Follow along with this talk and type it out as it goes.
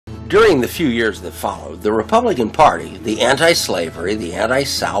During the few years that followed, the Republican Party, the anti-slavery, the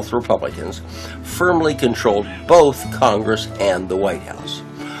anti-South Republicans, firmly controlled both Congress and the White House.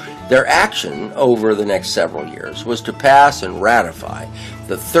 Their action over the next several years was to pass and ratify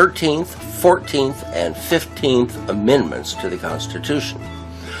the 13th, 14th, and 15th Amendments to the Constitution.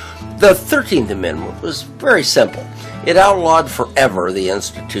 The 13th Amendment was very simple. It outlawed forever the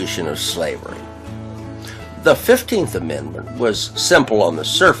institution of slavery. The 15th Amendment was simple on the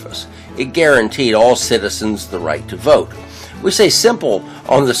surface. It guaranteed all citizens the right to vote. We say simple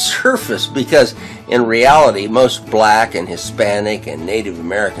on the surface because in reality most Black and Hispanic and Native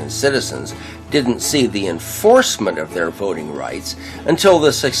American citizens didn't see the enforcement of their voting rights until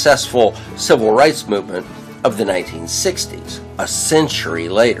the successful civil rights movement of the 1960s, a century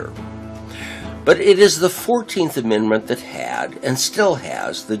later. But it is the 14th Amendment that had, and still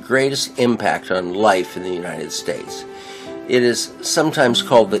has, the greatest impact on life in the United States. It is sometimes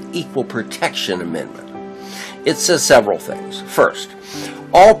called the Equal Protection Amendment. It says several things. First,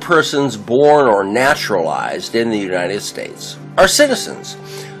 all persons born or naturalized in the United States are citizens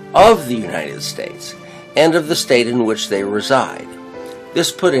of the United States and of the state in which they reside.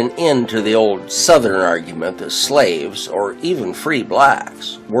 This put an end to the old Southern argument that slaves, or even free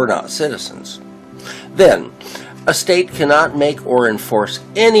blacks, were not citizens. Then, a state cannot make or enforce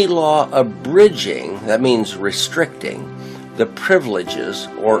any law abridging, that means restricting, the privileges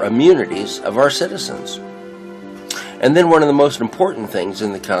or immunities of our citizens. And then one of the most important things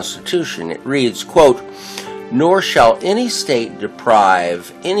in the Constitution, it reads, quote, "Nor shall any state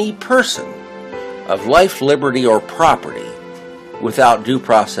deprive any person of life, liberty, or property without due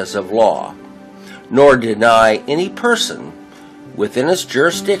process of law, nor deny any person within its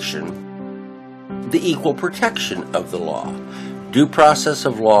jurisdiction the equal protection of the law." Due process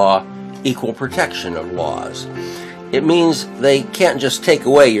of law, equal protection of laws. It means they can't just take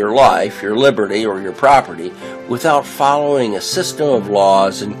away your life, your liberty, or your property without following a system of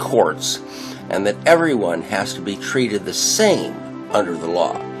laws and courts, and that everyone has to be treated the same under the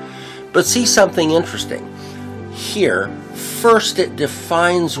law. But see something interesting. Here, first it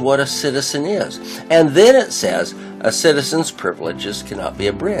defines what a citizen is, and then it says a citizen's privileges cannot be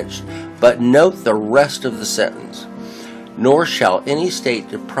abridged. But note the rest of the sentence. Nor shall any state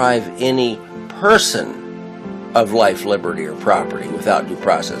deprive any person of life, liberty, or property without due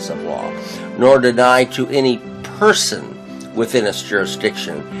process of law, nor deny to any person within its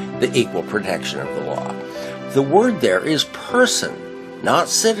jurisdiction the equal protection of the law. The word there is person, not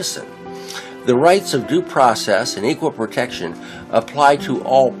citizen. The rights of due process and equal protection apply to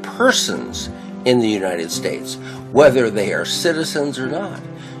all persons in the United States, whether they are citizens or not,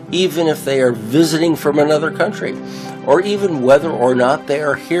 even if they are visiting from another country, or even whether or not they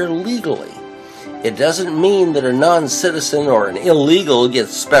are here legally. It doesn't mean that a non-citizen or an illegal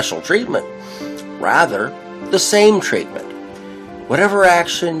gets special treatment. Rather, the same treatment. Whatever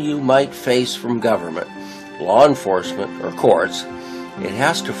action you might face from government, law enforcement, or courts, it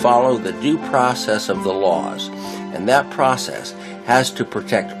has to follow the due process of the laws, and that process has to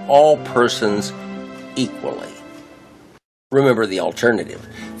protect all persons equally. Remember the alternative.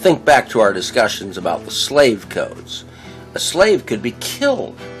 Think back to our discussions about the slave codes. A slave could be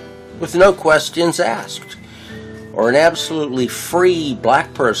killed with no questions asked, or an absolutely free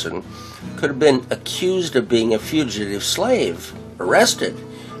black person could have been accused of being a fugitive slave, arrested,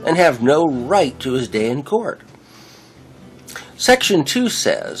 and have no right to his day in court. Section 2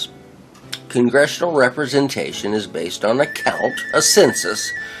 says, congressional representation is based on a count, a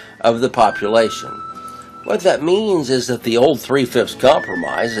census, of the population. What that means is that the old 3/5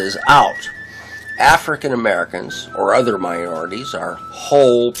 compromise is out. African Americans or other minorities are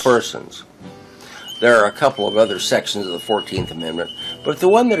whole persons. There are a couple of other sections of the 14th Amendment, but the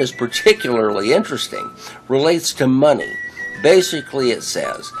one that is particularly interesting relates to money. Basically, it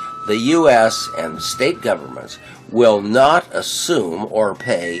says the U.S. and state governments will not assume or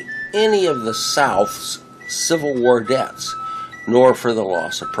pay any of the South's Civil War debts, nor for the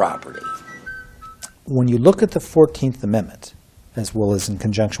loss of property. When you look at the 14th Amendment, as well as in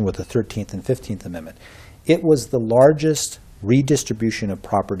conjunction with the 13th and 15th Amendment, it was the largest redistribution of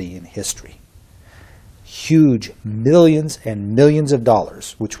property in history. Huge millions and millions of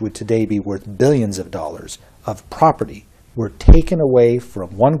dollars, which would today be worth billions of dollars, of property were taken away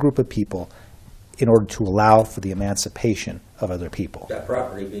from one group of people in order to allow for the emancipation of other people. That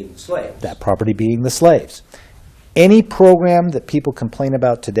property being slaves. That property being the slaves. Any program that people complain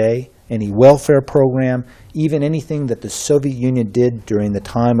about today, any welfare program, even anything that the Soviet Union did during the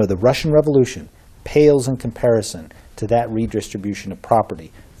time of the Russian Revolution, pales in comparison to that redistribution of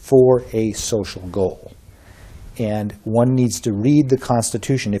property for a social goal. And one needs to read the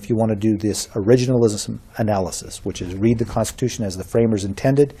Constitution if you want to do this originalism analysis, which is read the Constitution as the framers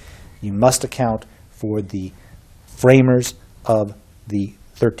intended. You must account for the framers of the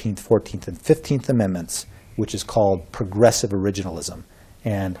 13th, 14th, and 15th Amendments, which is called progressive originalism,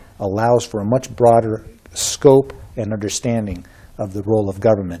 and allows for a much broader scope and understanding of the role of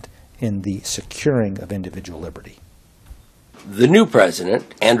government in the securing of individual liberty. The new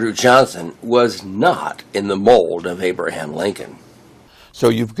president, Andrew Johnson, was not in the mold of Abraham Lincoln. So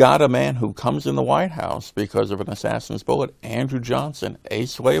you've got a man who comes in the White House because of an assassin's bullet, Andrew Johnson, a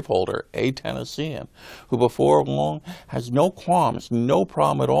slaveholder, a Tennessean, who before long has no qualms, no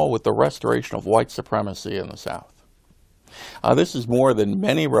problem at all with the restoration of white supremacy in the South. This is more than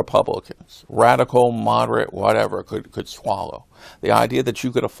many Republicans, radical, moderate, whatever, could swallow. The idea that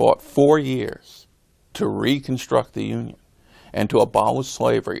you could have fought 4 years to reconstruct the Union and to abolish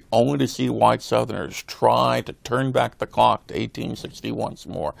slavery, only to see white Southerners try to turn back the clock to 1860 once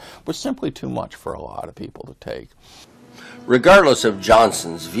more, was simply too much for a lot of people to take. Regardless of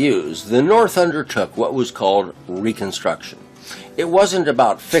Johnson's views, the North undertook what was called Reconstruction. It wasn't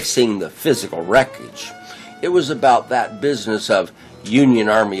about fixing the physical wreckage. It was about that business of Union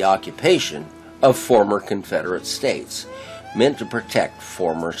Army occupation of former Confederate states, meant to protect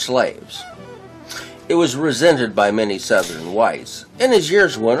former slaves. It was resented by many Southern whites, and as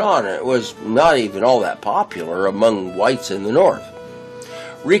years went on, it was not even all that popular among whites in the North.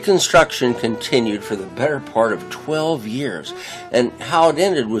 Reconstruction continued for the better part of 12 years, and how it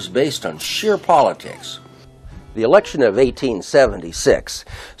ended was based on sheer politics. The election of 1876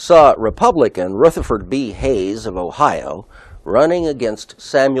 saw Republican Rutherford B. Hayes of Ohio running against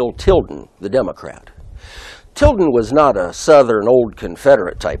Samuel Tilden, the Democrat. Tilden was not a Southern old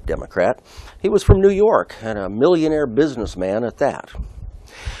Confederate type Democrat. He was from New York, and a millionaire businessman at that.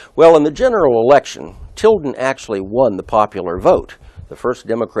 Well, in the general election, Tilden actually won the popular vote, the first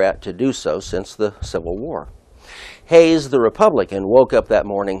Democrat to do so since the Civil War. Hayes, the Republican, woke up that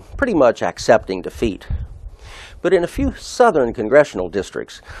morning pretty much accepting defeat. But in a few Southern congressional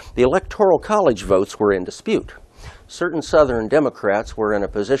districts, the Electoral College votes were in dispute. Certain Southern Democrats were in a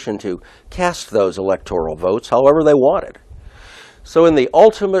position to cast those electoral votes however they wanted. So in the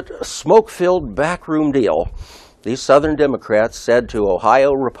ultimate smoke-filled backroom deal, these Southern Democrats said to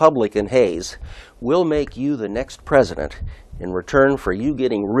Ohio Republican Hayes, "We'll make you the next president in return for you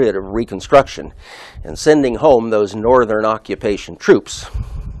getting rid of Reconstruction and sending home those Northern occupation troops."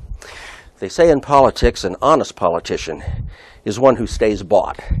 They say in politics, an honest politician is one who stays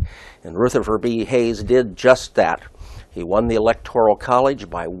bought. And Rutherford B. Hayes did just that. He won the Electoral College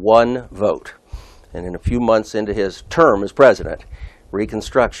by 1 vote. And in a few months into his term as president,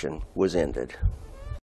 Reconstruction was ended.